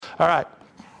All right.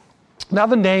 Now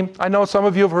the name. I know some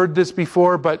of you have heard this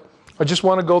before, but I just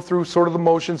want to go through sort of the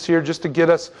motions here just to get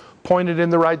us pointed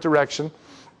in the right direction.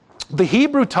 The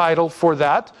Hebrew title for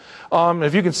that,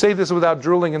 if you can say this without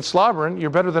drooling and slobbering,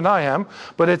 you're better than I am,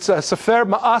 but it's Sefer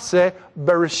Maaseh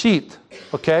Bereshit.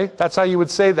 Okay? That's how you would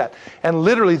say that. And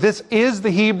literally, this is the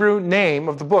Hebrew name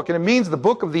of the book, and it means the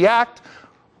book of the act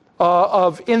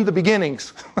of in the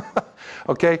beginnings.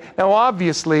 Okay? Now,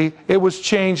 obviously, it was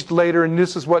changed later, and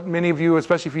this is what many of you,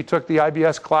 especially if you took the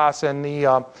IBS class and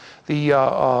the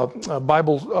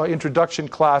Bible introduction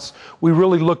class, we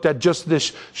really looked at just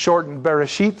this shortened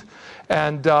Bereshit.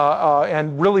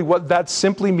 And really what that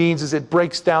simply means is it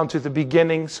breaks down to the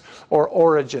beginnings or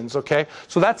origins, okay?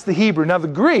 So that's the Hebrew. Now the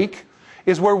Greek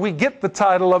is where we get the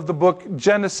title of the book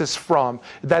Genesis from.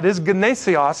 That is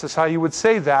Genesios, is how you would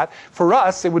say that. For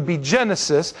us, it would be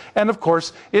Genesis, and of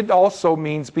course, it also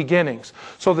means beginnings.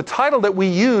 So the title that we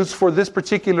use for this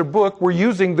particular book, we're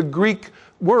using the Greek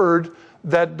word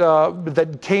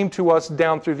that came to us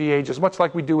down through the ages, much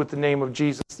like we do with the name of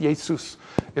Jesus. Jesus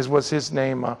was his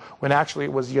name, when actually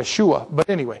it was Yeshua. But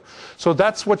anyway, so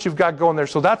that's what you've got going there.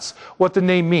 So that's what the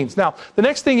name means. Now, the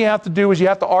next thing you have to do is you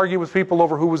have to argue with people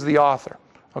over who was the author.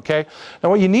 Okay? Now,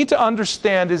 what you need to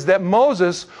understand is that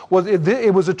Moses,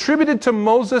 it was attributed to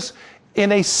Moses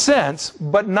in a sense,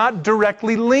 but not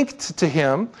directly linked to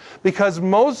him, because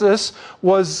Moses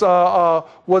was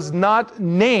not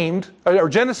named, or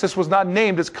Genesis was not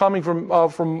named as coming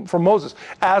from Moses,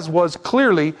 as was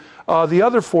clearly the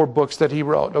other 4 books that he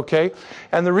wrote. Okay,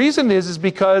 and the reason is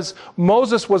because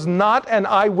Moses was not an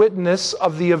eyewitness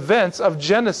of the events of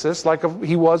Genesis, like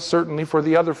he was certainly for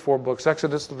the other 4 books: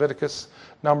 Exodus, Leviticus,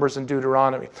 Numbers, and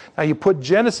Deuteronomy. Now you put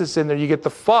Genesis in there, you get the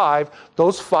 5,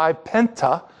 those 5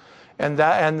 penta. And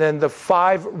then the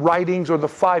 5 writings or the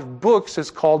 5 books is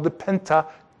called the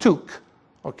Pentateuch.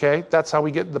 Okay, that's how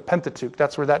we get the Pentateuch.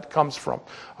 That's where that comes from.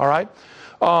 All right.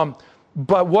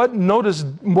 But what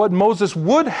Moses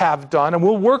would have done, and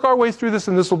we'll work our way through this,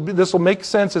 and this will make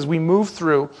sense as we move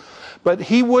through. But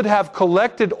he would have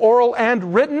collected oral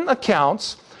and written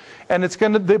accounts. And it's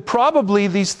going to be probably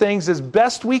these things, as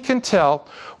best we can tell,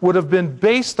 would have been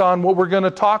based on what we're going to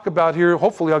talk about here.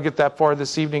 Hopefully I'll get that far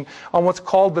this evening, on what's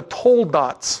called the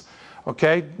Toldots.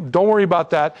 Okay? Don't worry about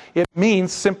that. It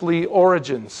means simply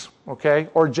origins, okay?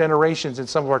 Or generations in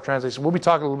some of our translations. We'll be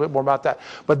talking a little bit more about that.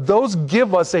 But those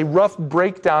give us a rough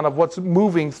breakdown of what's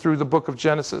moving through the book of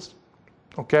Genesis.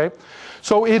 Okay?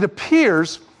 So it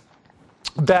appears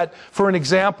that, for an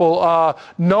example,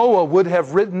 Noah would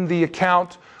have written the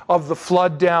account of the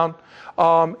flood down,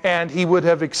 and he would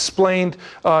have explained,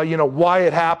 why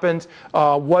it happened,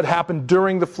 what happened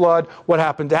during the flood, what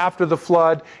happened after the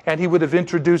flood, and he would have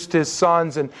introduced his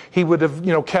sons, and he would have,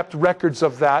 kept records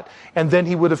of that, and then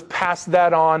he would have passed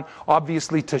that on,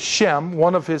 obviously, to Shem,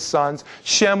 one of his sons.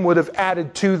 Shem would have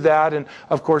added to that, and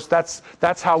of course, that's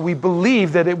how we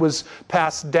believe that it was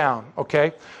passed down.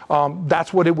 Okay,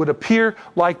 that's what it would appear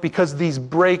like, because these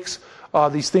breaks.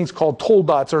 These things called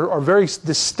Toldots are very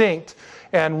distinct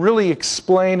and really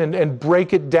explain and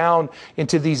break it down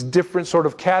into these different sort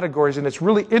of categories. And it's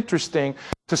really interesting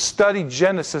to study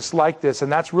Genesis like this.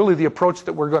 And that's really the approach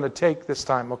that we're going to take this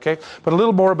time, okay? But a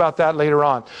little more about that later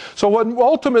on. So what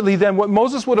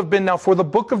Moses would have been now for the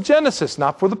book of Genesis,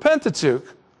 not for the Pentateuch,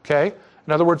 okay?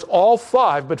 In other words, all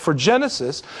 5, but for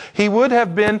Genesis, he would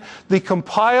have been the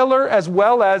compiler as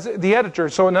well as the editor.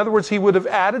 So in other words, he would have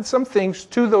added some things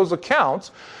to those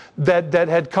accounts that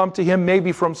had come to him,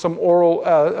 maybe from some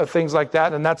oral things like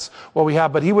that, and that's what we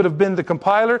have. But he would have been the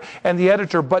compiler and the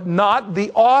editor, but not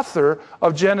the author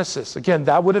of Genesis. Again,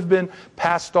 that would have been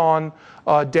passed on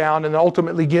down, and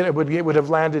ultimately it would have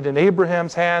landed in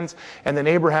Abraham's hands, and then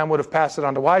Abraham would have passed it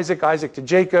on to Isaac, Isaac to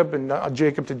Jacob, and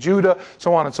Jacob to Judah,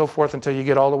 so on and so forth, until you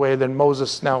get all the way. Then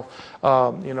Moses now,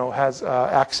 has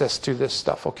access to this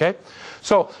stuff. Okay,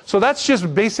 so that's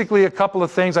just basically a couple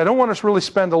of things. I don't want to really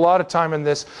spend a lot of time in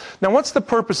this. Now, what's the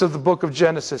purpose of the book of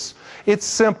Genesis? It's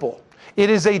simple. It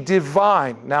is a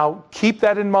divine. Now, keep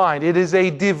that in mind. It is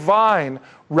a divine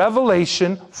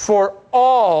revelation for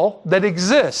all that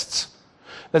exists.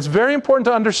 That's very important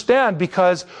to understand,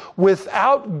 because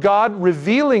without God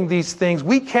revealing these things,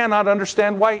 we cannot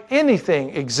understand why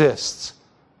anything exists.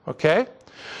 Okay?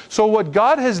 So what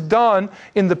God has done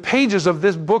in the pages of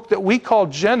this book that we call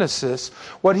Genesis,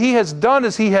 what He has done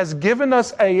is He has given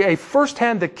us a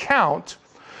first-hand account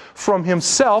from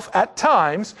Himself at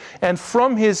times and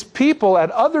from His people at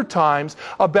other times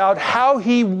about how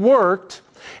He worked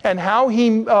and how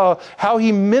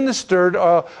he ministered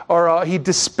or he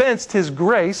dispensed His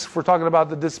grace. If we're talking about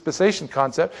the dispensation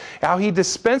concept, how He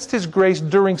dispensed His grace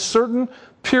during certain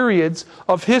periods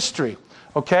of history.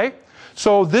 Okay?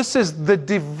 So this is the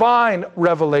divine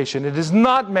revelation. It is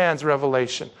not man's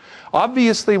revelation.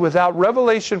 Obviously, without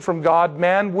revelation from God,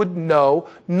 man would know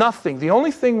nothing. The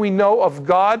only thing we know of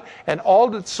God and all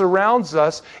that surrounds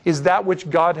us is that which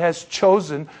God has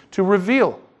chosen to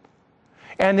reveal.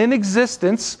 And in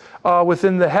existence,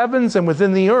 within the heavens and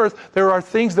within the earth, there are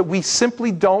things that we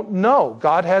simply don't know.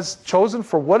 God has chosen,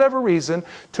 for whatever reason,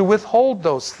 to withhold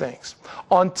those things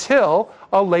until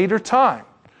a later time.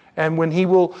 And when He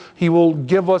will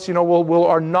give us,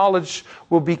 our knowledge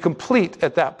will be complete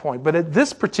at that point. But at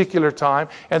this particular time,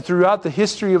 and throughout the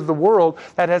history of the world,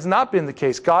 that has not been the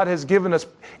case. God has given us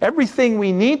everything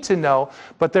we need to know,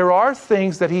 but there are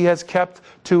things that He has kept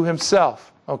to Himself.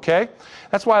 Okay?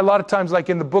 That's why a lot of times, like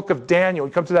in the book of Daniel,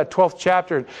 you come to that 12th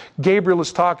chapter, and Gabriel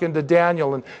is talking to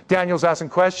Daniel, and Daniel's asking a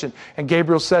question, and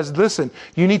Gabriel says, listen,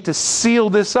 you need to seal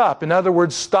this up. In other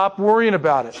words, stop worrying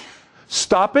about it.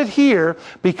 Stop it here,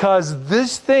 because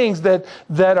these things that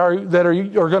are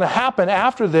going to happen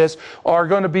after this are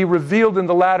going to be revealed in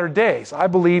the latter days. I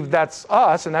believe that's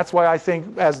us, and that's why I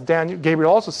think, as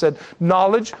Gabriel also said,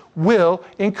 knowledge will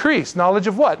increase. Knowledge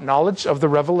of what? Knowledge of the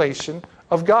revelation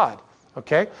of God.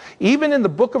 Okay? Even in the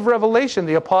book of Revelation,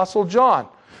 the Apostle John,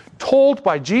 told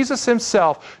by Jesus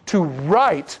Himself to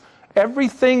write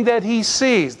everything that he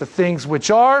sees, the things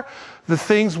which are, the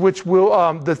things which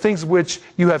will, the things which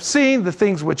you have seen, the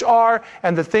things which are,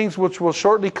 and the things which will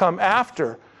shortly come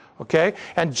after. Okay?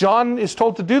 And John is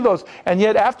told to do those. And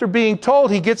yet after being told,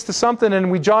 he gets to something,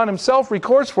 and John himself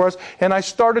records for us, and I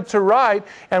started to write,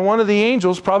 and one of the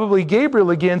angels, probably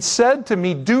Gabriel again, said to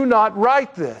me, do not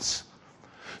write this.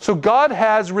 So God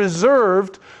has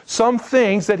reserved some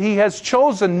things that He has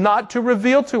chosen not to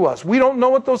reveal to us. We don't know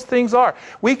what those things are.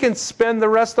 We can spend the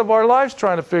rest of our lives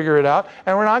trying to figure it out,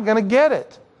 and we're not going to get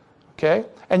it. Okay?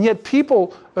 And yet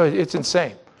people, it's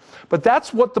insane. But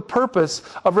that's what the purpose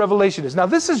of Revelation is. Now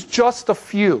this is just a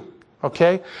few,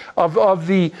 okay, of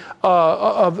the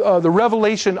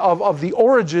revelation of the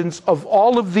origins of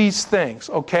all of these things,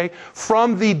 okay,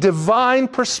 from the divine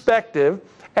perspective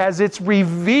as it's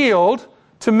revealed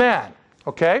to man.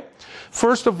 Okay?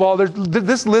 First of all,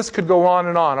 this list could go on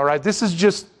and on, all right? This is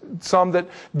just some that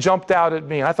jumped out at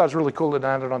me. I thought it was really cool that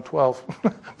I landed on 12.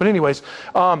 But anyways,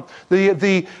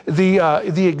 the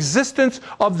existence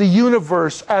of the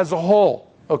universe as a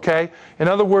whole, okay? In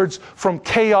other words, from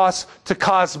chaos to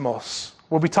cosmos.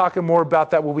 We'll be talking more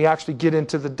about that when we actually get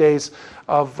into the days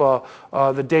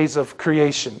of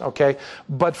creation, okay?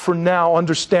 But for now,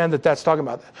 understand that that's talking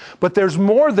about that. But there's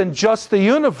more than just the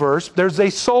universe. There's a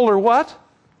solar what?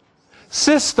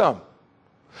 System.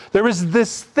 There is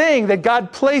this thing that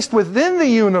God placed within the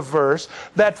universe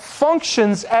that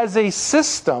functions as a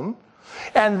system,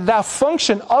 and the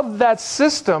function of that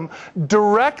system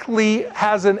directly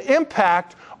has an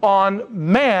impact on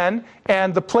man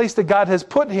and the place that God has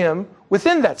put him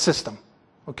within that system.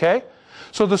 Okay?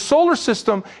 So the solar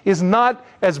system is not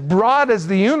as broad as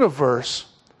the universe,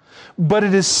 but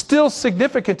it is still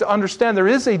significant to understand there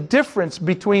is a difference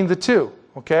between the two.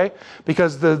 Okay?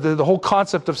 Because the whole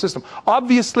concept of system.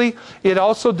 Obviously, it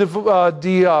also is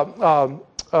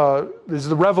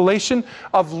the revelation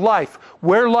of life,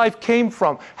 where life came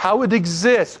from, how it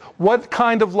exists, what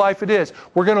kind of life it is.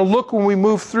 We're going to look when we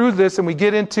move through this and we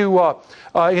get into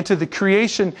the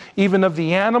creation even of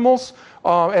the animals,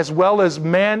 as well as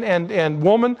man and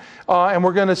woman, and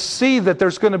we're going to see that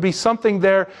there's going to be something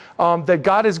there that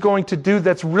God is going to do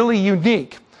that's really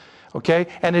unique. Okay,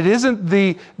 and it isn't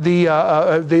the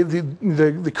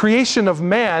creation of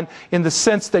man in the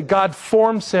sense that God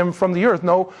forms him from the earth.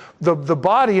 No, the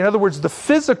body, in other words, the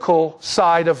physical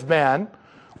side of man,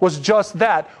 was just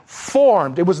that,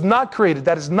 formed. It was not created.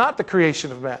 That is not the creation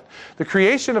of man. The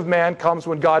creation of man comes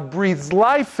when God breathes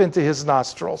life into his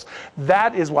nostrils.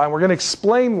 That is why. We're going to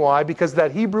explain why, because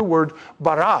that Hebrew word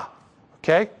bara.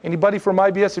 Okay, anybody from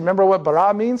IBS remember what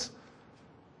bara means?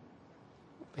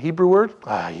 Hebrew word?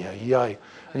 And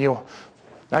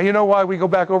now you know why we go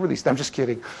back over these. I'm just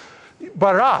kidding.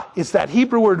 Bara is that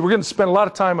Hebrew word. We're going to spend a lot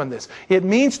of time on this. It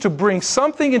means to bring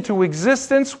something into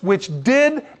existence which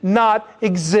did not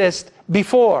exist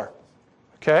before.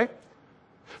 Okay?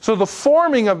 So the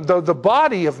forming of the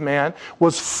body of man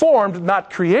was formed, not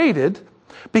created,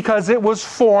 because it was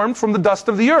formed from the dust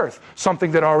of the earth,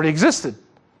 something that already existed.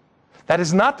 That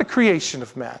is not the creation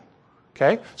of man.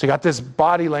 Okay? So you got this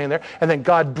body laying there, and then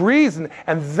God breathes, and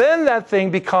then that thing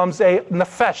becomes a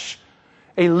nephesh.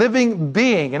 A living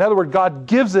being. In other words, God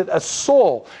gives it a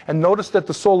soul. And notice that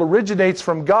the soul originates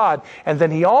from God. And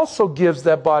then he also gives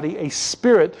that body a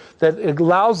spirit that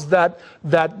allows that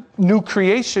new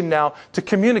creation now to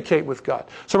communicate with God.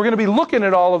 So we're going to be looking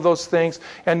at all of those things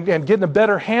and getting a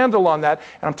better handle on that.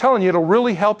 And I'm telling you, it'll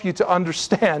really help you to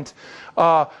understand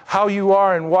how you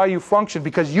are and why you function,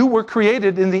 because you were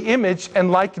created in the image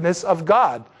and likeness of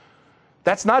God.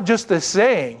 That's not just a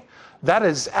saying. That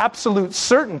is absolute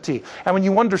certainty. And when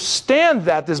you understand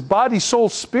that, this body, soul,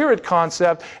 spirit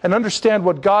concept, and understand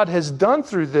what God has done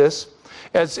through this,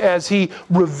 as he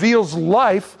reveals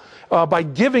life by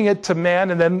giving it to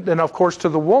man and then of course to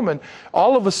the woman,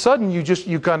 all of a sudden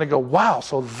you kind of go, wow,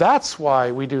 so that's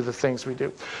why we do the things we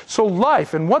do. So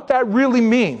life and what that really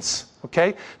means,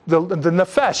 okay? The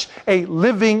nefesh, a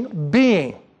living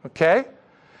being, okay?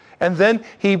 And then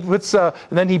he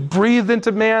breathed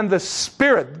into man the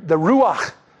spirit, the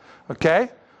ruach, okay?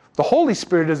 The Holy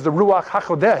Spirit is the ruach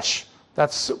hakodesh.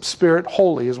 That's spirit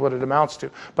holy is what it amounts to.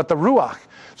 But the ruach.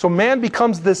 So man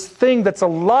becomes this thing that's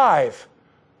alive.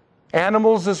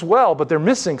 Animals as well, but they're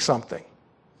missing something.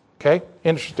 Okay?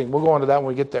 Interesting. We'll go on to that when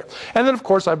we get there. And then, of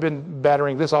course, I've been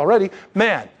battering this already.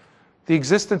 Man. The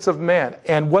existence of man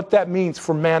and what that means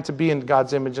for man to be in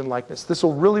God's image and likeness. This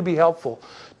will really be helpful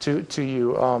to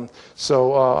you.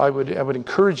 I would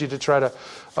encourage you to try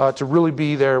to really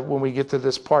be there when we get to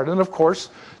this part. And of course,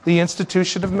 the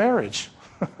institution of marriage.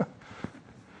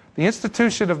 The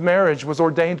institution of marriage was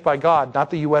ordained by God,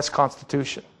 not the U.S.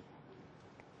 Constitution.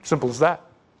 Simple as that.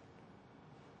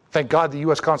 Thank God the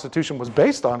U.S. Constitution was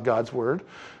based on God's word.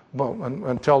 Well,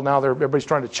 until now, everybody's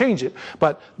trying to change it.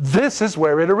 But this is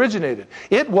where it originated.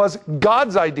 It was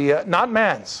God's idea, not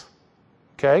man's.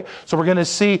 Okay? So we're going to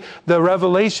see the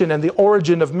revelation and the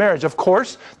origin of marriage. Of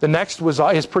course, the next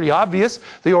is pretty obvious.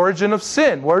 The origin of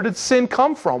sin. Where did sin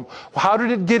come from? How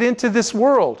did it get into this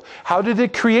world? How did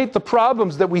it create the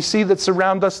problems that we see that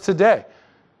surround us today?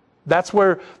 That's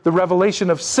where the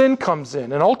revelation of sin comes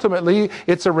in. And ultimately,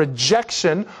 it's a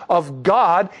rejection of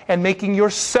God and making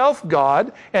yourself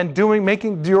God and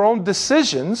making your own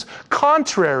decisions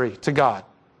contrary to God.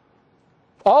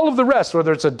 All of the rest,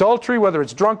 whether it's adultery, whether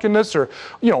it's drunkenness, or,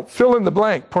 fill in the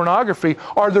blank, pornography,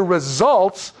 are the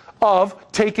results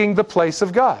of taking the place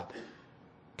of God.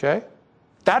 Okay?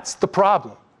 That's the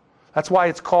problem. That's why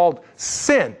it's called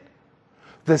sin.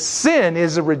 The sin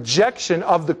is a rejection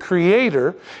of the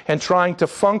Creator and trying to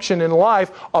function in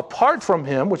life apart from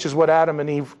Him, which is what Adam and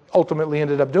Eve ultimately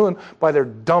ended up doing by their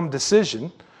dumb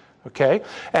decision. Okay?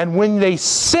 And when they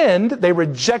sinned, they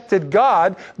rejected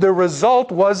God. The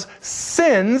result was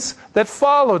sins that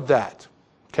followed that.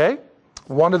 Okay?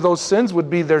 One of those sins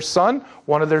would be their son.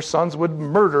 One of their sons would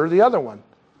murder the other one.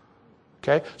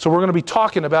 Okay? So we're going to be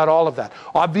talking about all of that.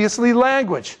 Obviously,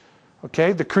 language.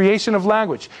 Okay, the creation of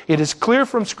language. It is clear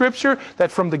from Scripture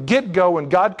that from the get-go, when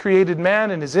God created man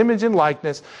in His image and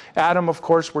likeness, Adam, of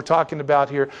course, we're talking about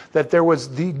here, that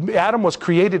Adam was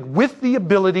created with the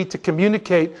ability to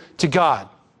communicate to God.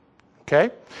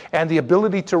 Okay? And the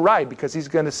ability to write, because he's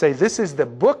going to say, this is the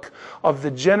book of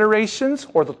the generations,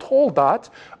 or the Toldot,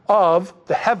 of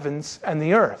the heavens and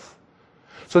the earth.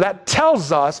 So that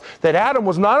tells us that Adam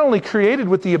was not only created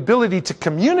with the ability to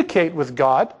communicate with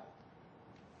God,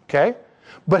 okay,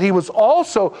 but he was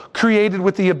also created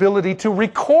with the ability to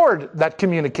record that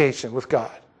communication with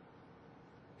God.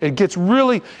 It gets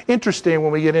really interesting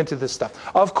when we get into this stuff.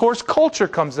 Of course, culture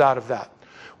comes out of that.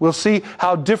 We'll see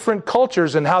how different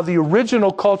cultures and how the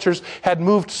original cultures had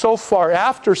moved so far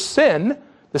after sin,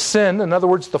 in other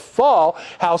words, the fall,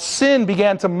 how sin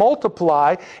began to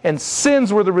multiply and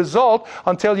sins were the result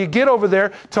until you get over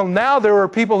there, till now there are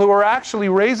people who are actually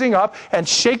raising up and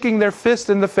shaking their fist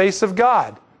in the face of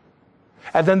God.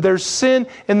 And then there's sin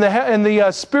in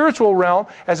the spiritual realm,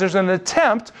 as there's an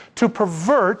attempt to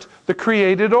pervert the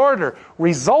created order,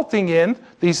 resulting in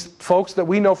these folks that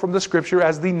we know from the Scripture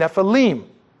as the Nephilim.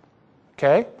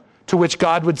 Okay? To which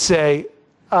God would say,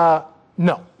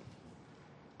 no.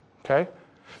 Okay?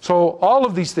 So all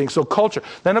of these things, so culture.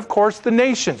 Then, of course, the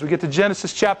nations. We get to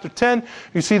Genesis chapter 10.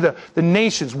 You see the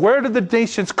nations. Where did the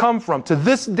nations come from? To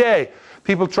this day,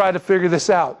 people try to figure this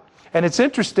out. And it's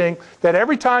interesting that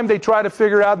every time they try to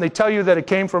figure out and they tell you that it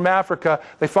came from Africa,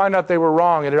 they find out they were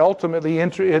wrong. And it ultimately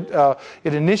it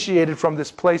initiated from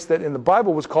this place that in the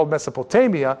Bible was called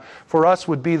Mesopotamia. For us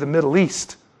would be the Middle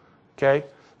East. Okay?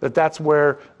 That's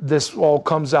where this all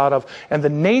comes out of. And the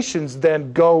nations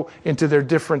then go into their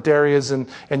different areas and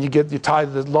you tie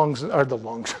the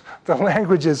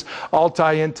languages all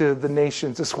tie into the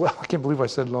nations as well. I can't believe I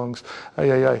said lungs.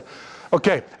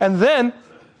 Okay, and then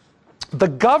the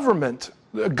government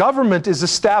is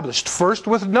established first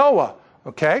with Noah.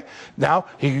 Okay? Now,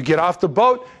 you get off the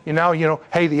boat,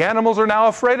 hey, the animals are now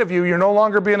afraid of you. You're no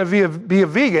longer be a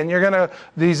vegan.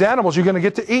 These animals, you're going to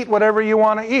get to eat whatever you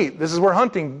want to eat. This is where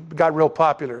hunting got real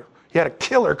popular. He had a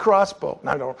killer crossbow.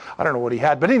 I don't know what he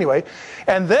had, but anyway.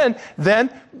 And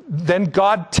then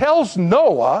God tells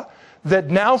Noah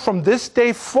that now from this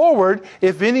day forward,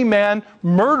 if any man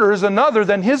murders another,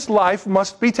 then his life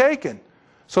must be taken.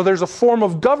 So there's a form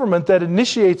of government that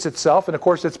initiates itself, and of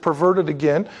course it's perverted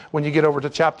again when you get over to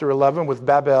chapter 11 with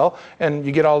Babel, and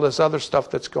you get all this other stuff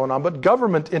that's going on. But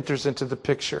government enters into the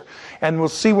picture. And we'll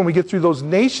see when we get through those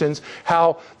nations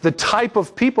how the type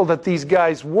of people that these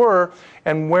guys were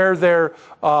and where their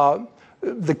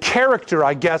the character,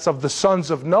 I guess, of the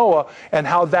sons of Noah and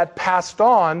how that passed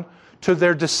on to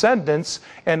their descendants,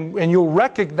 and you'll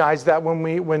recognize that when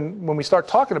we start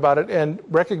talking about it, and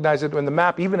recognize it in the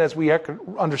map, even as we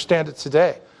understand it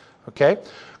today. Okay,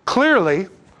 clearly,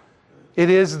 it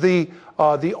is the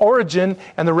origin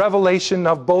and the revelation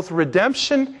of both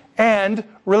redemption and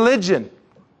religion.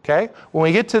 Okay, when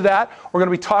we get to that, we're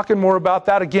going to be talking more about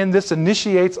that. Again, this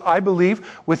initiates, I believe,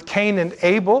 with Cain and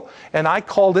Abel, and I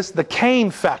call this the Cain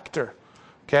factor.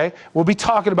 Okay, we'll be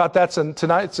talking about that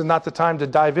tonight. It's not the time to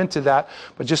dive into that,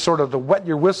 but just sort of to wet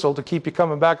your whistle to keep you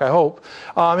coming back, I hope.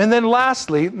 And then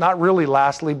lastly, not really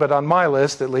lastly, but on my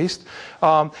list at least,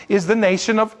 is the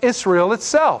nation of Israel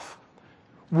itself.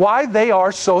 Why they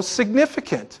are so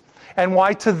significant, and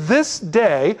why to this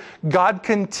day God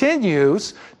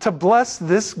continues to bless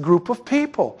this group of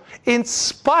people in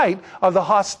spite of the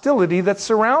hostility that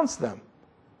surrounds them.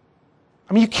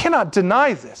 I mean, you cannot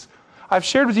deny this. I've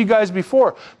shared with you guys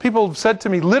before. People have said to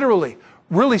me, literally,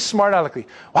 really smart aleckly,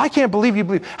 well, I can't believe you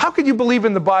believe. How could you believe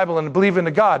in the Bible and believe in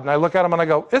a God? And I look at them and I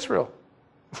go, Israel.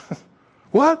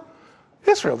 What?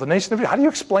 Israel, the nation of Israel. How do you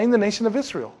explain the nation of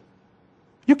Israel?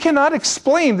 You cannot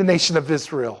explain the nation of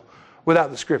Israel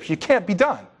without the scripture. You can't be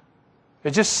done.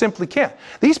 It just simply can't.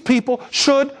 These people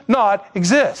should not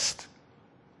exist.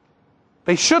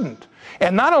 They shouldn't.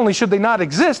 And not only should they not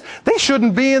exist, they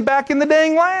shouldn't be back in the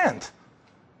dang land.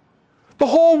 The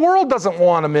whole world doesn't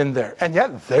want them in there. And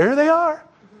yet, there they are.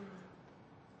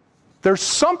 There's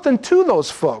something to those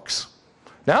folks.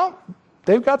 Now,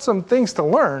 they've got some things to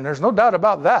learn. There's no doubt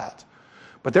about that.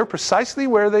 But they're precisely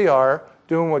where they are,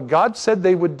 doing what God said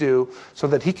they would do so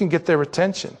that He can get their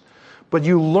attention. But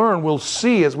we'll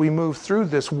see as we move through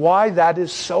this, why that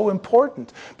is so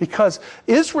important. Because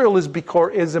Israel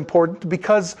is important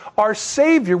because our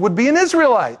Savior would be an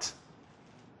Israelite.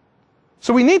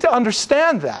 So we need to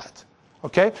understand that.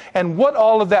 Okay, and what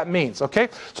all of that means. Okay,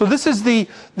 so this is the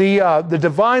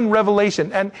divine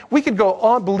revelation, and we could go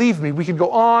on. Believe me, we could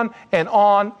go on and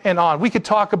on and on. We could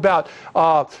talk about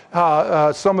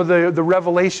some of the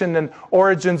revelation and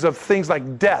origins of things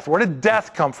like death. Where did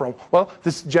death come from? Well,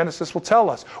 this Genesis will tell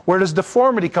us. Where does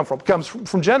deformity come from? It comes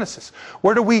from Genesis.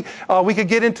 Where do we could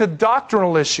get into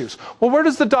doctrinal issues? Well, where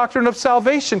does the doctrine of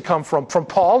salvation come from? From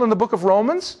Paul in the book of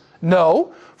Romans?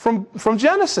 No, from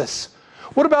Genesis.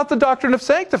 What about the doctrine of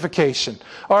sanctification?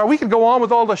 Or we could go on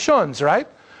with all the shuns, right?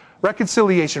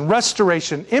 Reconciliation,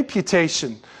 restoration,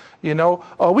 imputation.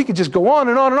 We could just go on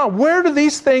and on and on. Where do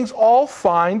these things all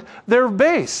find their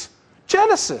base?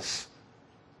 Genesis.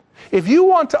 If you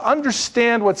want to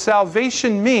understand what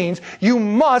salvation means, you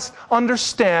must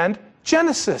understand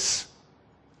Genesis.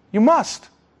 You must.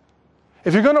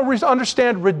 If you're going to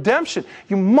understand redemption,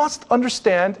 you must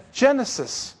understand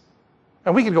Genesis.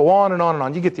 And we could go on and on and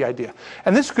on. You get the idea.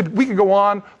 And we could go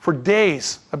on for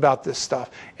days about this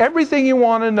stuff. Everything you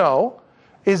want to know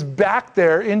is back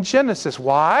there in Genesis.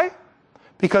 Why?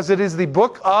 Because it is the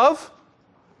book of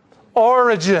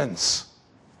origins.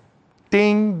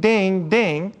 Ding, ding,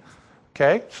 ding.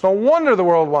 Okay? It's no wonder the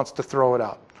world wants to throw it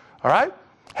out. All right?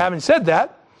 Having said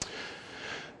that,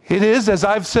 it is, as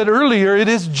I've said earlier, it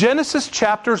is Genesis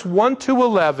chapters 1 to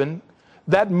 11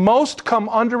 that most come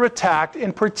under attack,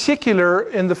 in particular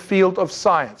in the field of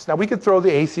science. Now, we could throw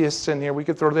the atheists in here, we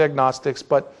could throw the agnostics,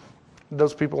 but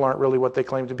those people aren't really what they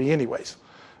claim to be anyways.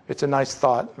 It's a nice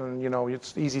thought, and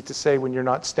it's easy to say when you're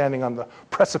not standing on the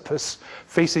precipice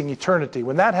facing eternity.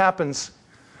 When that happens,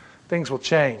 things will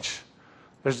change.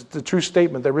 There's the true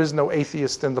statement, there is no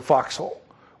atheist in the foxhole.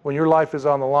 When your life is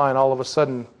on the line, all of a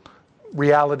sudden,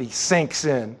 reality sinks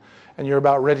in, and you're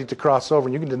about ready to cross over,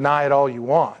 and you can deny it all you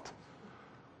want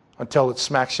until it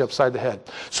smacks you upside the head.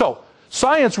 So,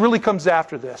 science really comes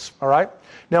after this, all right?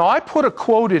 Now, I put a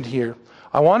quote in here.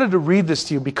 I wanted to read this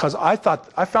to you because I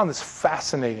found this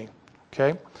fascinating,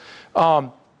 okay?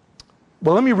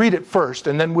 Well, let me read it first,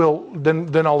 and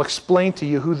then I'll explain to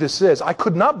you who this is. I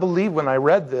could not believe when I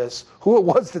read this who it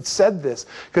was that said this,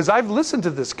 because I've listened to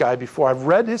this guy before. I've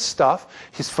read his stuff.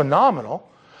 He's phenomenal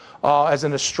as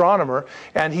an astronomer,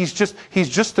 and he's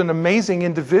just an amazing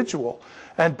individual.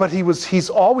 But he's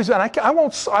always, and I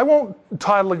won't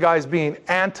title a guy as being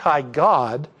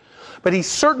anti-God, but he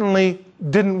certainly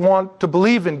didn't want to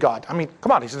believe in God. I mean,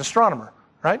 come on, he's an astronomer,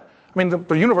 right? I mean,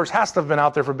 the universe has to have been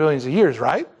out there for billions of years,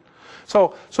 right?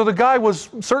 So the guy was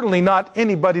certainly not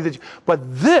anybody but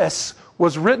this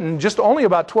was written just only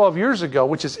about 12 years ago,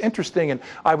 which is interesting. And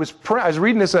I was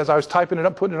reading this as I was typing it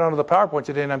up, putting it onto the PowerPoint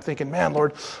today, and I'm thinking, man,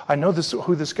 Lord, I know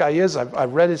who this guy is.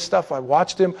 I've read his stuff. I've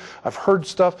watched him. I've heard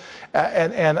stuff.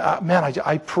 Man,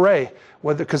 I pray,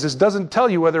 because this doesn't tell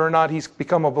you whether or not he's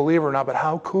become a believer or not, but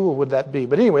how cool would that be?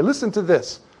 But anyway, listen to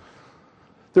this.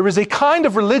 There is a kind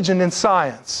of religion in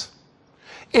science.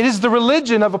 It is the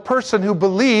religion of a person who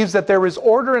believes that there is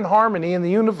order and harmony in the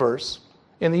universe.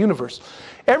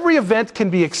 Every event can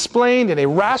be explained in a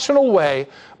rational way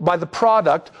by the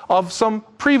product of some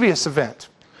previous event.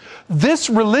 This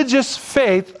religious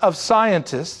faith of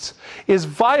scientists is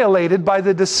violated by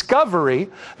the discovery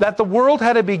that the world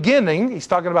had a beginning. He's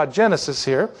talking about Genesis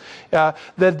here. That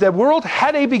the world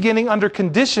had a beginning under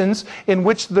conditions in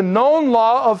which the known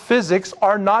law of physics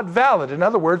are not valid. In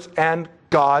other words, and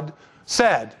God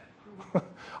said.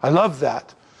 I love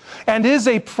that. And is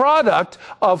a product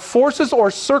of forces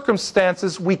or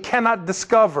circumstances we cannot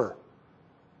discover.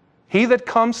 He that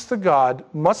comes to God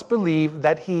must believe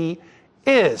that he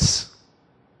is.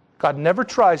 God never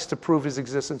tries to prove his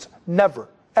existence. Never,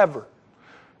 ever.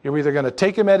 You're either going to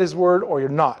take him at his word or you're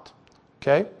not.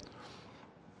 Okay?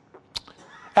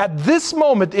 At this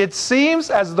moment, it seems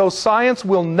as though science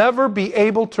will never be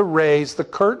able to raise the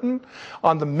curtain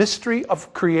on the mystery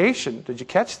of creation. Did you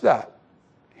catch that?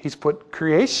 He's put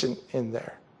creation in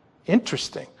there.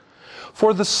 Interesting.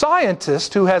 For the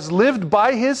scientist who has lived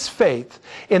by his faith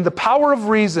in the power of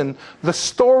reason, the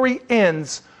story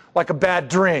ends like a bad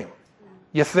dream.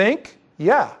 You think?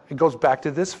 Yeah. It goes back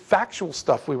to this factual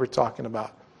stuff we were talking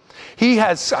about.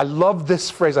 I love this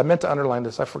phrase. I meant to underline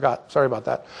this. I forgot. Sorry about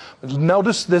that. But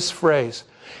notice this phrase.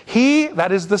 He,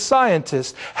 that is the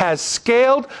scientist, has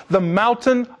scaled the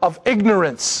mountain of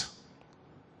ignorance.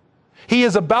 He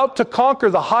is about to conquer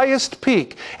the highest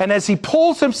peak. And as he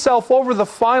pulls himself over the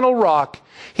final rock,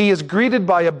 he is greeted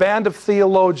by a band of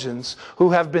theologians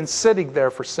who have been sitting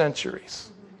there for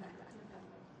centuries.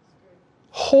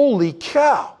 Holy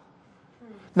cow.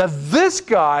 Now this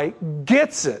guy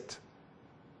gets it.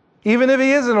 Even if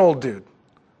he is an old dude.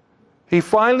 He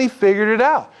finally figured it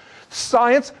out.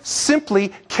 Science simply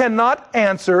cannot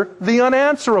answer the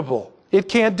unanswerable. It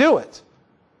can't do it.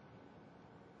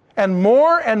 And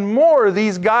more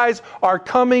these guys are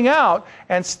coming out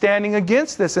and standing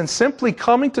against this and simply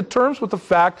coming to terms with the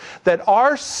fact that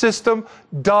our system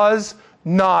does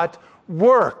not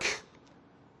work.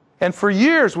 And for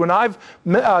years, when I've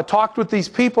talked with these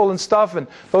people and stuff, and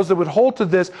those that would hold to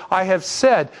this, I have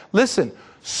said, listen,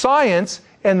 science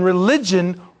and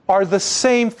religion are the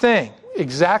same thing.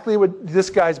 Exactly what this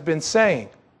guy's been saying.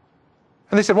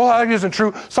 And they said, well, that isn't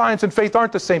true. Science and faith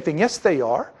aren't the same thing. Yes, they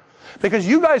are. Because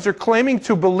you guys are claiming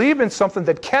to believe in something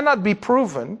that cannot be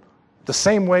proven the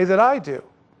same way that I do.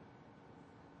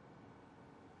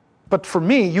 But for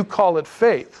me, you call it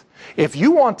faith. If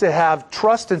you want to have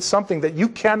trust in something that you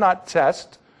cannot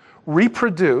test,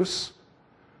 reproduce,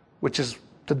 which is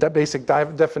the basic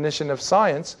definition of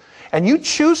science, and you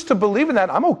choose to believe in that,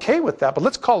 I'm okay with that, but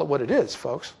let's call it what it is,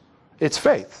 folks. It's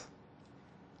faith.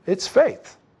 It's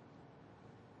faith.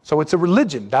 So it's a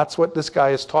religion. That's what this guy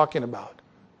is talking about.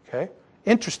 Okay?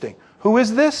 Interesting. Who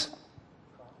is this?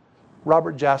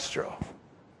 Robert Jastrow.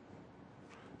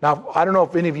 Now, I don't know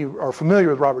if any of you are familiar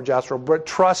with Robert Jastrow, but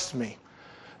trust me,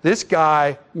 this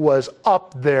guy was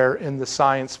up there in the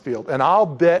science field, and I'll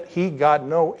bet he got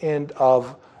no end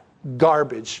of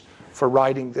garbage for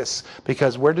writing this.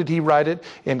 Because where did he write it?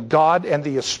 In God and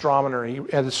the Astronomer.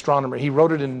 He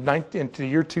wrote it in the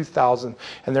year 2000,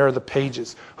 and there are the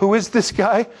pages. Who is this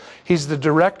guy? He's the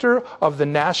director of the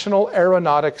National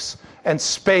Aeronautics and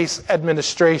Space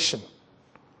Administration.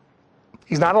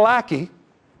 He's not a lackey.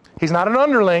 He's not an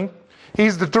underling.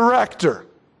 He's the director.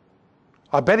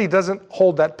 I bet he doesn't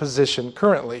hold that position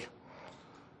currently,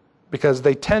 because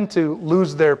they tend to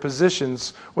lose their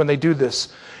positions when they do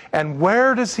this. And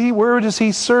where does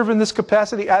he serve in this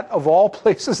capacity? At, of all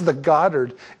places, the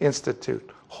Goddard Institute.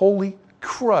 Holy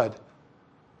crud.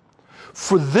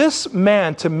 For this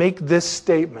man to make this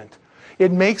statement,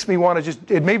 it makes me want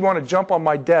to jump on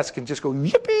my desk and just go,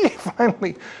 yippee,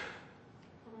 finally.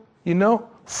 You know?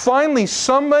 Finally,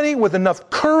 somebody with enough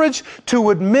courage to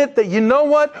admit that, you know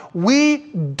what?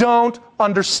 We don't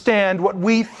understand what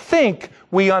we think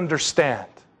we understand.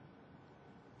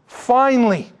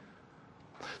 Finally.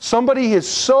 Somebody is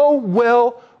so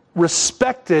well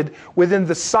respected within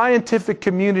the scientific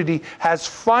community has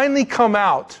finally come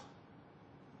out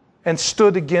and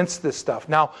stood against this stuff.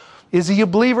 Now, is he a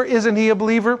believer? Isn't he a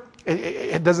believer?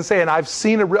 It doesn't say. And I've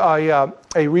seen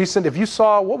a recent, if you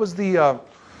saw, what was the...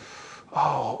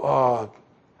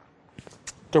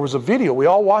 there was a video. We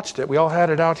all watched it. We all had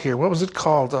it out here. What was it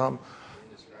called? The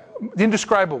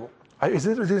Indescribable. Is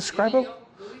it Indescribable?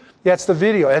 Yeah, it's the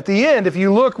video. At the end, if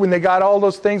you look, when they got all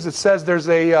those things, it says there's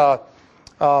an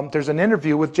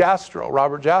interview with Jastrow,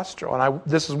 Robert Jastrow, and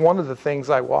this is one of the things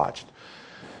I watched.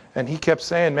 And he kept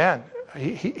saying, man,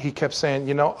 he kept saying,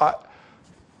 you know,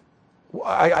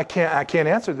 I can't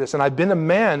answer this. And I've been a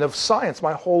man of science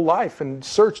my whole life and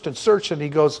searched, and he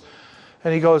goes,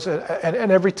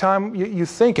 and every time you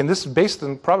think, and this is based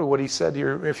on probably what he said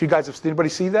here. If you guys have, did anybody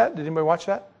see that? Did anybody watch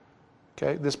that?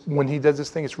 Okay, when he does this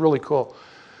thing, it's really cool.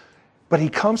 But he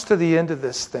comes to the end of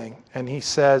this thing, and he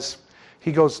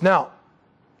goes, now,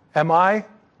 am I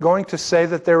going to say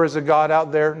that there is a God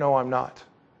out there? No, I'm not.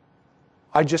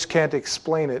 I just can't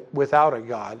explain it without a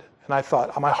God. And I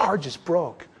thought, my heart just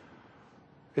broke.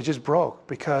 It just broke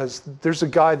because there's a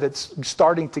guy that's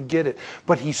starting to get it.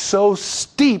 But he's so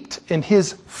steeped in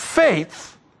his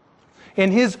faith,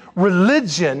 in his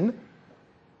religion,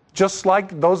 just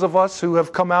like those of us who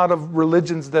have come out of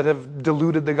religions that have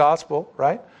diluted the gospel,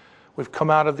 right? We've come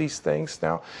out of these things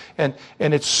now. And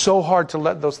it's so hard to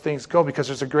let those things go because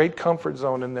there's a great comfort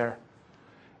zone in there.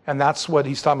 And that's what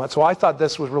he's talking about. So I thought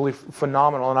this was really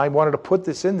phenomenal. And I wanted to put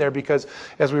this in there because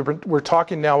as we're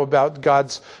talking now about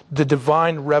the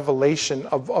divine revelation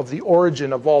of the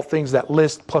origin of all things, that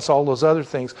list plus all those other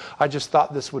things, I just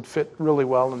thought this would fit really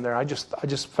well in there. I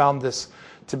just found this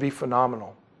to be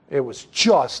phenomenal. It was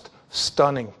just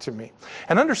stunning to me.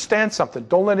 And understand something.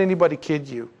 Don't let anybody kid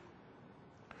you.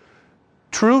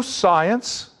 True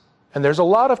science, and there's a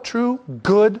lot of true,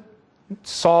 good,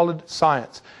 solid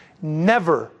science,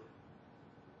 never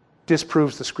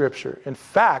disproves the Scripture. In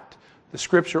fact, the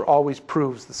Scripture always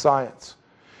proves the science.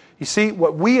 You see,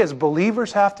 what we as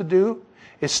believers have to do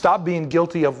is stop being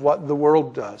guilty of what the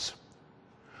world does.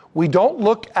 We don't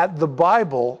look at the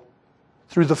Bible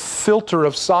through the filter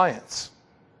of science.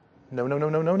 No.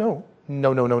 No.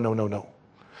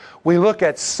 We look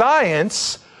at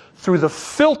science through the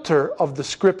filter of the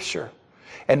Scripture.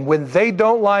 And when they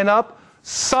don't line up,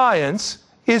 science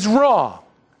is wrong.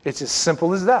 It's as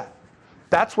simple as that.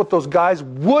 That's what those guys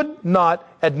would not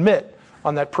admit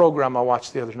on that program I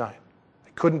watched the other night.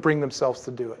 They couldn't bring themselves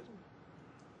to do it.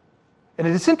 And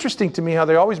it's interesting to me how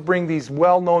they always bring these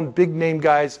well-known, big-name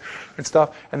guys and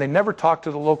stuff, and they never talk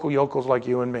to the local yokels like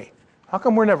you and me. How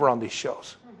come we're never on these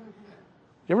shows?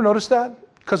 You ever notice that?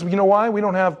 Because you know why? We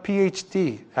don't have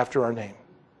PhD after our name.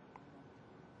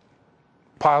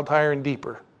 Piled higher and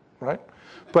deeper, right?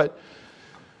 But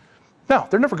no,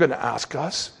 they're never going to ask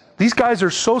us. These guys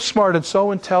are so smart and so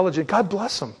intelligent. God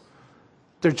bless them.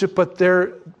 Their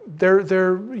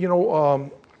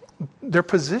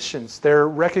positions, their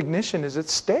recognition is at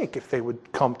stake if they would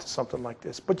come to something like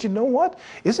this. But you know what?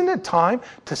 Isn't it time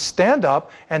to stand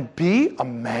up and be a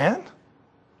man?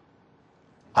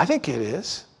 I think it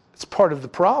is. It's part of the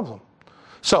problem.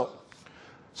 So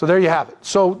there you have it.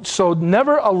 So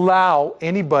never allow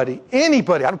anybody, I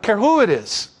don't care who it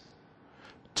is,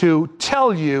 to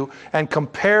tell you and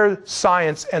compare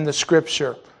science and the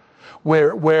Scripture.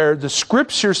 Where the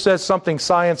Scripture says something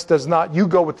science does not, you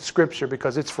go with the Scripture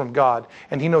because it's from God,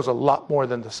 and He knows a lot more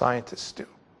than the scientists do.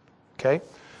 Okay?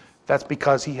 That's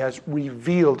because He has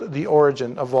revealed the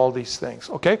origin of all these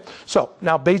things. Okay? So,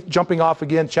 now jumping off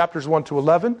again, chapters 1 to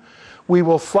 11, we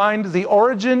will find the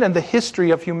origin and the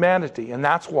history of humanity, and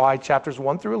that's why chapters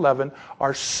 1 through 11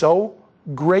 are so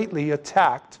greatly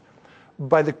attacked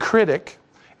by the critic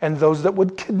and those that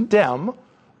would condemn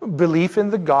belief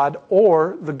in the God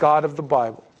or the God of the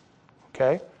Bible.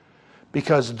 Okay?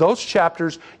 Because those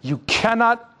chapters, you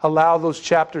cannot allow those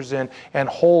chapters in and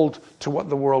hold to what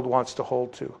the world wants to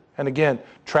hold to. And again,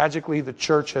 tragically, the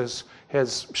church has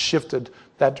shifted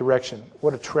that direction.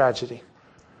 What a tragedy.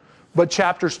 But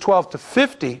chapters 12 to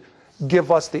 50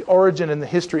 give us the origin and the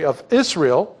history of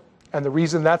Israel, and the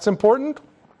reason that's important,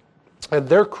 and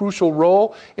their crucial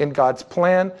role in God's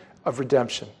plan of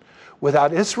redemption.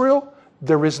 Without Israel,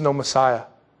 there is no Messiah.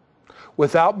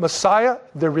 Without Messiah,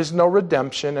 there is no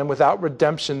redemption, and without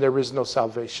redemption, there is no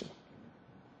salvation.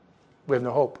 We have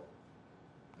no hope.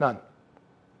 None.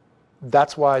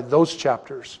 That's why those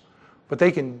chapters but they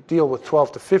can deal with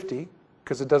 12 to 50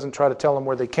 because it doesn't try to tell them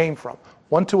where they came from.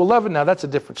 1 to 11, now that's a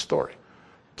different story.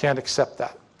 Can't accept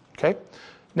that. Okay?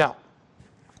 Now,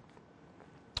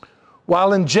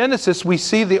 while in Genesis we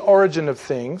see the origin of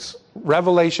things,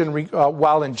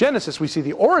 while in Genesis we see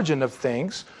the origin of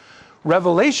things,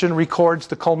 Revelation records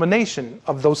the culmination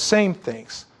of those same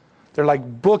things. They're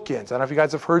like bookends. I don't know if you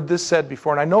guys have heard this said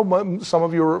before, and I know some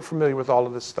of you are familiar with all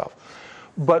of this stuff.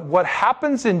 But what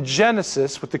happens in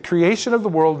Genesis with the creation of the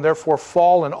world and therefore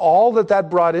fall and all that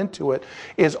brought into it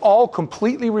is all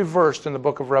completely reversed in the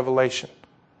book of Revelation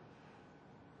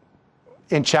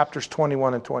in chapters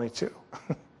 21 and 22.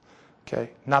 Okay,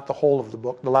 not the whole of the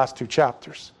book, the last 2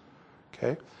 chapters.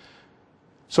 Okay,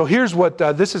 so here's what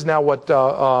this is now what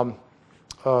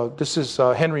this is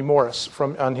Henry Morris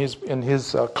in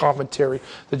his commentary,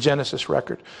 the Genesis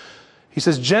record. He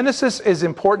says Genesis is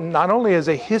important not only as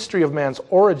a history of man's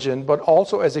origin, but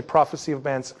also as a prophecy of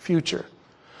man's future.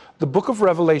 The book of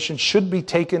Revelation should be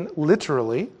taken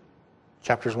literally,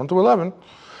 chapters 1 to 11,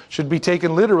 should be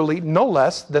taken literally no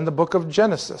less than the book of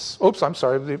Genesis. Oops, I'm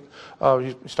sorry. He's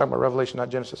talking about Revelation, not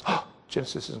Genesis.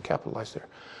 Genesis isn't capitalized there.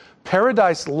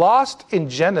 Paradise lost in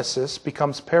Genesis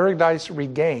becomes paradise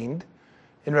regained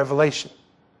in Revelation.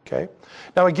 Okay?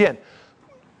 Now again,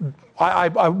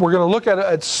 we're going to look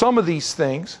at some of these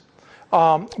things,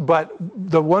 but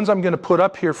the ones I'm going to put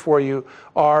up here for you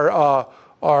are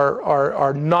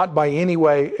not by any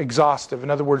way exhaustive.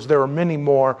 In other words, there are many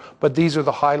more, but these are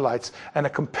the highlights and a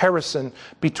comparison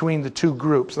between the 2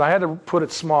 groups. And I had to put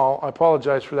it small. I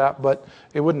apologize for that, but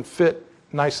it wouldn't fit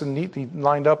nice and neatly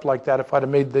lined up like that if I'd have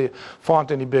made the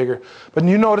font any bigger. But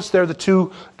you notice there the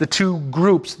two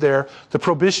groups there, the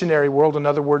probationary world, in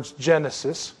other words,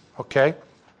 Genesis, okay?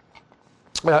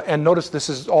 And notice this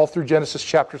is all through Genesis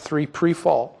chapter 3,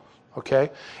 pre-fall,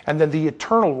 okay? And then the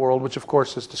eternal world, which of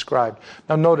course is described.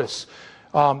 Now notice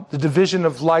the division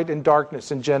of light and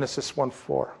darkness in Genesis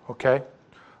 1:4, okay?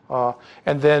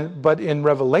 But in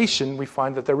Revelation, we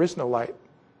find that there is no light.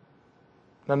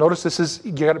 Now notice this is,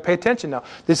 you got to pay attention now.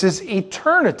 This is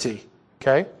eternity,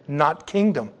 okay? Not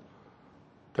kingdom.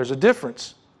 There's a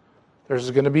difference. There's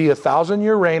going to be a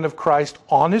 1,000-year reign of Christ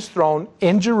on his throne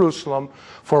in Jerusalem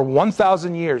for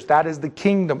 1,000 years. That is the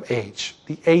kingdom age,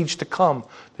 the age to come,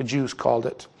 the Jews called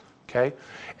it, okay?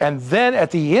 And then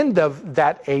at the end of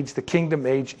that age, the kingdom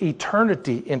age,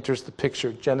 eternity enters the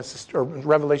picture,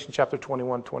 Revelation chapter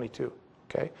 21, 22,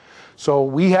 okay? So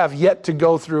we have yet to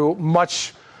go through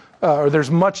much,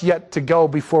 there's much yet to go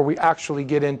before we actually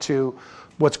get into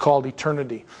what's called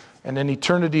eternity. And in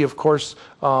eternity, of course,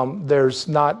 there's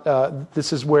not,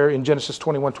 this is where in Genesis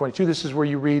 21, 22, this is where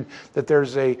you read that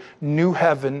there's a new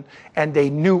heaven and a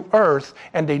new earth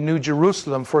and a new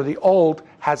Jerusalem, for the old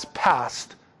has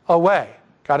passed away.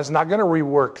 God is not going to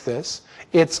rework this.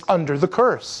 It's under the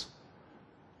curse.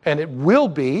 And it will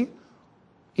be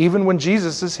even when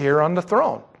Jesus is here on the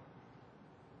throne.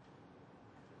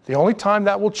 The only time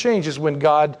that will change is when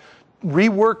God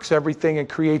reworks everything and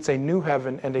creates a new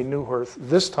heaven and a new earth,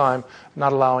 this time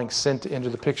not allowing sin to enter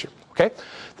the picture. Okay?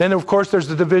 Then, of course, there's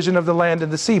the division of the land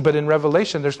and the sea, but in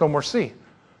Revelation, there's no more sea.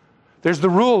 There's the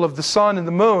rule of the sun and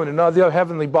the moon and all the other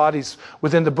heavenly bodies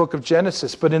within the book of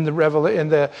Genesis, but in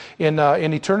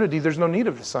eternity, there's no need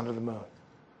of the sun or the moon.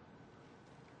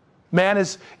 Man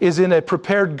is in a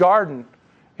prepared garden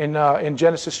in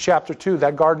Genesis chapter 2.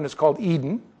 That garden is called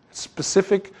Eden. It's a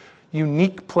specific,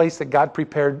 unique place that God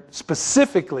prepared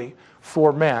specifically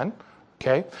for man.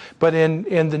 Okay, but in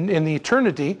the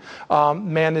eternity,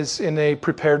 man is in a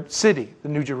prepared city, the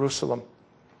New Jerusalem.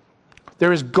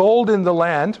 There is gold in the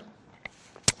land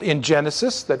in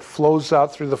Genesis that flows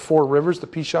out through the 4 rivers, the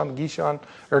Pishon, Gihon,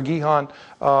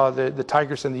 the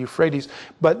Tigris, and the Euphrates.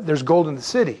 But there's gold in the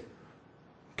city.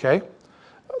 Okay,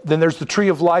 then there's the tree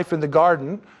of life in the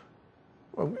garden,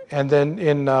 and then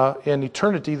in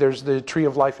eternity there's the tree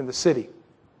of life in the city.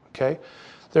 Okay.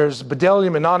 There's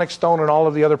bdellium and onyx stone and all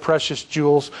of the other precious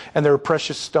jewels, and there are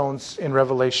precious stones in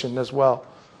Revelation as well.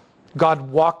 God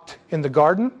walked in the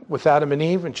garden with Adam and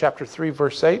Eve in chapter 3,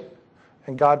 verse 8,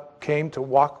 and God came to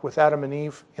walk with Adam and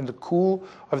Eve in the cool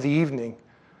of the evening.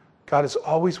 God has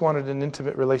always wanted an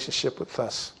intimate relationship with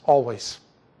us, always,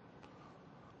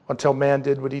 until man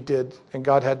did what he did, and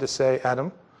God had to say,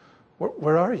 Adam,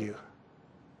 where are you?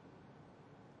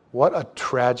 What a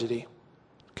tragedy.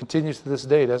 Continues to this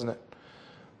day, doesn't it?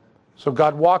 So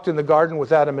God walked in the garden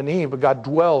with Adam and Eve, but God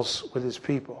dwells with his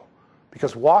people.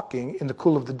 Because walking in the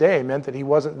cool of the day meant that he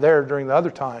wasn't there during the other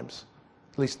times.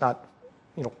 At least not,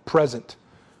 present.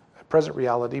 present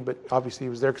reality, but obviously he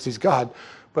was there because he's God.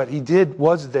 But he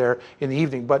was there in the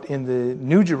evening. But in the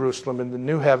New Jerusalem, in the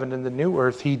new heaven, in the new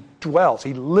earth, he dwells,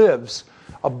 he lives,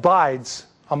 abides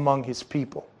among his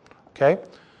people. Okay?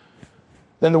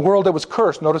 Then the world that was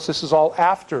cursed, notice this is all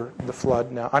after the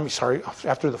flood now,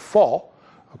 after the fall,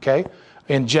 okay,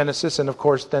 in Genesis, and of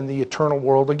course then the eternal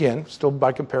world again, still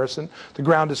by comparison. The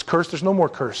ground is cursed, there's no more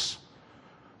curse.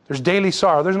 There's daily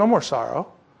sorrow, there's no more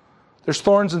sorrow. There's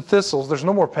thorns and thistles, there's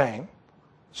no more pain,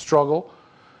 struggle.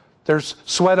 There's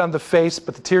sweat on the face,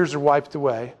 but the tears are wiped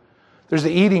away. There's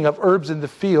the eating of herbs in the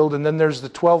field, and then there's the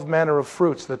 12 manner of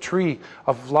fruits, the tree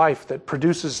of life that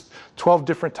produces 12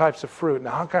 different types of fruit.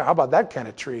 Now, how about that kind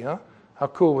of tree, huh? How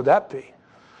cool would that be?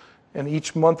 And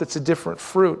each month it's a different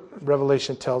fruit,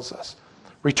 Revelation tells us.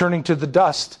 Returning to the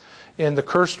dust in the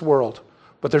cursed world,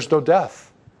 but there's no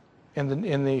death in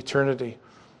the eternity.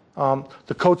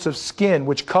 The coats of skin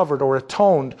which covered or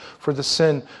atoned for the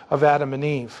sin of Adam and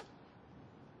Eve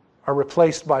are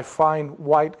replaced by fine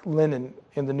white linen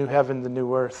in the new heaven, the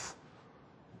new earth.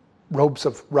 Robes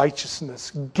of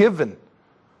righteousness given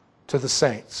to the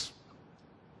saints,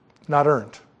 not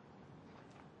earned.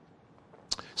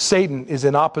 Satan is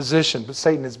in opposition, but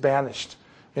Satan is banished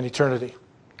in eternity.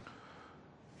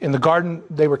 In the garden,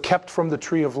 they were kept from the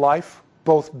tree of life,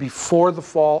 both before the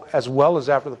fall as well as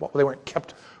after the fall. They weren't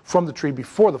kept from the tree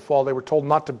before the fall. They were told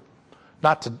not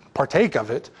to partake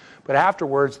of it. But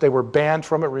afterwards, they were banned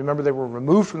from it. Remember, they were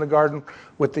removed from the garden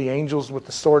with the angels, with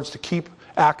the swords, to keep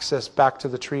access back to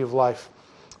the tree of life.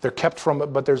 They're kept from it,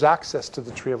 but there's access to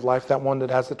the tree of life, that one that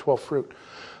has the 12 fruit.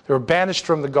 They were banished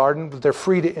from the garden, but we're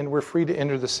free to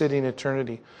enter the city in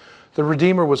eternity. The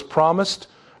Redeemer was promised.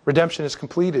 Redemption is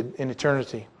completed in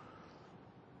eternity.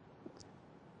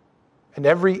 And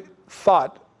every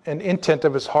thought and intent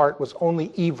of his heart was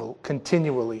only evil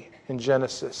continually in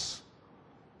Genesis.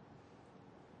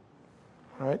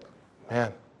 Right?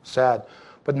 Man, sad.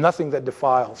 But nothing that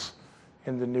defiles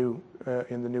in the new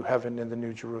heaven, in the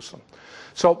new Jerusalem.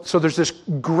 So there's this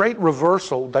great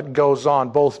reversal that goes on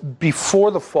both before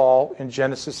the fall in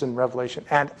Genesis and Revelation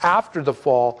and after the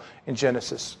fall in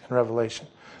Genesis and Revelation.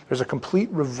 There's a complete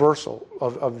reversal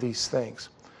of these things.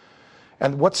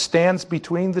 And what stands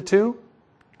between the two?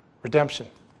 Redemption.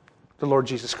 The Lord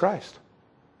Jesus Christ.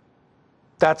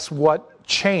 That's what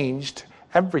changed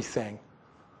everything.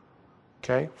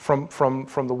 Okay, from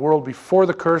the world before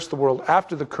the curse, the world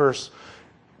after the curse,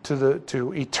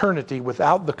 to eternity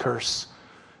without the curse,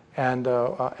 and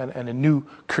a new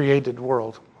created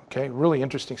world. Okay, really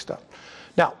interesting stuff.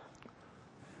 Now,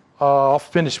 I'll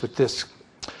finish with this.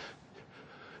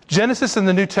 Genesis and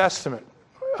the New Testament.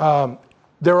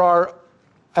 There are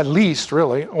at least,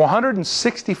 really,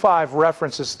 165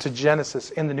 references to Genesis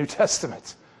in the New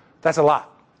Testament. That's a lot.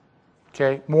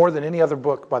 Okay, more than any other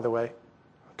book, by the way.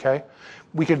 Okay,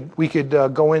 we could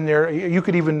go in there. You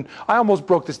could even. I almost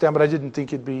broke this down, but I didn't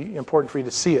think it'd be important for you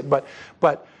to see it.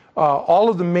 But all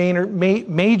of the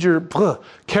major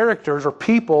characters or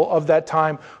people of that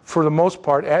time, for the most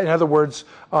part, in other words,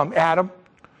 Adam,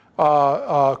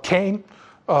 Cain,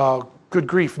 good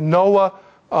grief, Noah,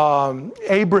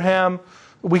 Abraham.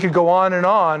 We could go on and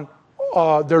on.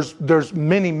 There's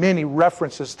many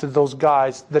references to those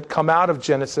guys that come out of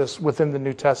Genesis within the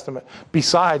New Testament,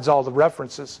 besides all the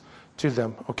references to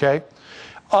them, okay?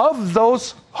 Of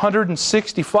those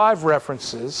 165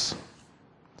 references,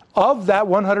 of that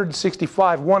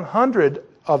 165, 100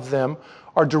 of them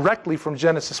are directly from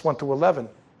Genesis 1 to 11.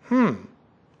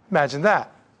 Imagine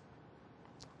that.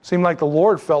 Seemed like the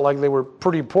Lord felt like they were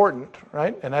pretty important,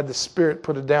 right? And had the Spirit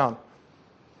put it down.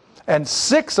 And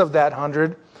 6 of that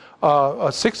 100,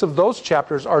 6 of those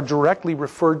chapters are directly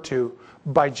referred to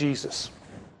by Jesus,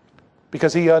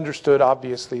 because he understood,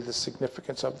 obviously, the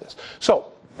significance of this.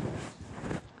 So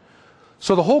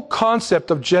the whole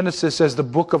concept of Genesis as the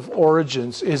book of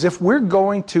origins is, if we're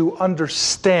going to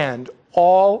understand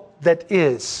all that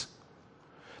is,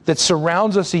 that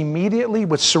surrounds us immediately,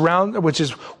 which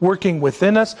is working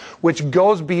within us, which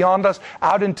goes beyond us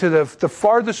out into the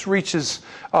farthest reaches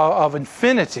of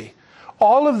infinity.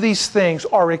 All of these things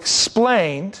are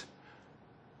explained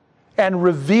and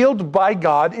revealed by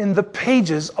God in the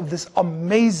pages of this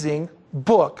amazing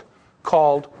book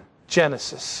called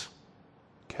Genesis.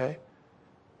 Okay?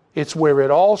 It's where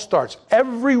it all starts.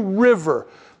 Every river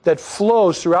that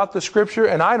flows throughout the Scripture,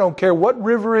 and I don't care what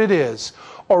river it is,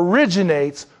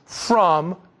 originates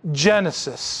from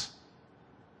Genesis.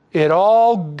 It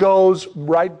all goes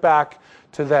right back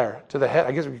to there, to the head.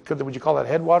 I guess would you call that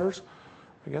headwaters?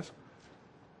 I guess.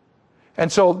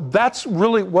 And so that's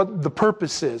really what the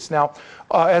purpose is. Now,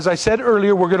 as I said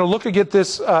earlier, we're going to look at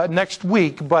this next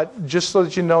week, but just so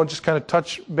that you know, just kind of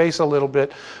touch base a little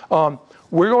bit.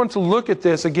 We're going to look at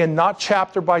this, again, not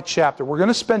chapter by chapter. We're going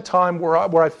to spend time where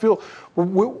I feel we're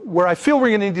going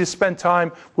to need to spend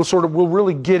time. We'll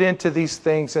really get into these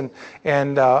things and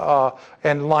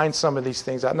line some of these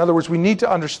things out. In other words, we need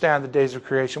to understand the days of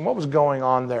creation, what was going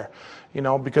on there.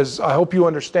 Because I hope you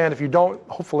understand. If you don't,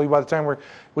 hopefully by the time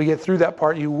we get through that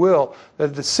part, you will.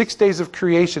 That the 6 days of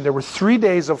creation, there were 3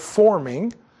 days of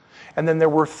forming, and then there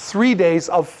were 3 days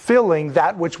of filling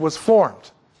that which was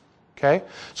formed. Okay?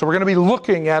 So we're going to be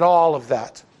looking at all of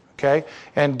that. Okay?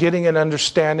 And getting an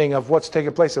understanding of what's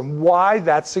taking place and why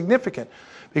that's significant.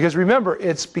 Because remember,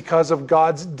 it's because of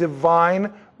God's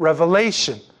divine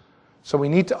revelation. So we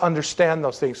need to understand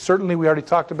those things. Certainly we already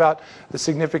talked about the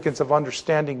significance of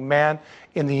understanding man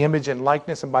in the image and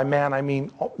likeness. And by man, I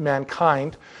mean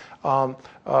mankind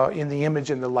in the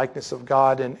image and the likeness of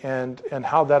God, and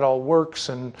how that all works,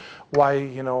 and why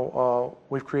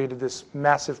we've created this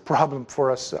massive problem for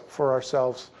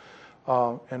ourselves.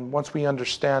 And once we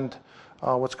understand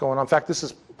what's going on. In fact, this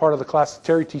is part of the class that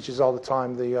Terry teaches all the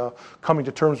time, the coming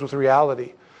to terms with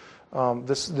reality.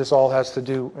 This all has to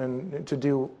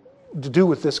do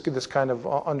with this kind of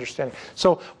understanding.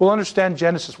 So we'll understand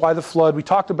Genesis, why the flood. We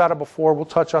talked about it before. We'll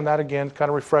touch on that again, kind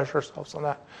of refresh ourselves on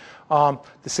that.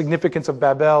 The significance of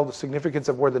Babel, the significance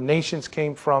of where the nations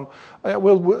came from.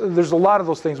 There's a lot of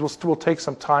those things we'll take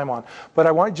some time on. But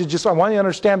I want you to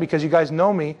understand, because you guys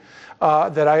know me,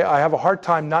 that I have a hard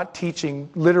time not teaching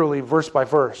literally verse by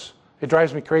verse. It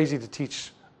drives me crazy to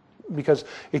teach, because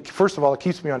first of all, it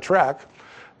keeps me on track.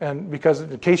 And because,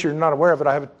 in case you're not aware of it,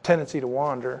 I have a tendency to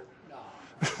wander.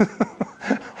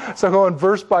 So going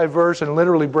verse by verse and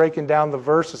literally breaking down the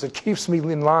verses, it keeps me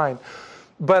in line.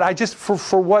 But I just,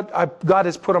 for what God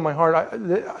has put on my heart,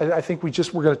 I think we're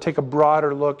going to take a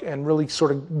broader look and really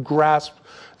sort of grasp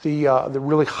the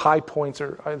really high points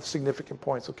or significant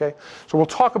points. Okay, so we'll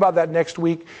talk about that next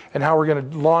week and how we're going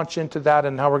to launch into that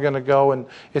and how we're going to go. And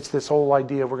it's this whole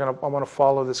idea. I want to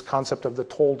follow this concept of the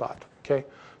toldot. Okay,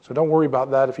 so don't worry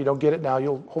about that. If you don't get it now,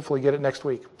 you'll hopefully get it next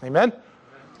week. Amen.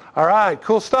 All right,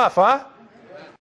 cool stuff, huh?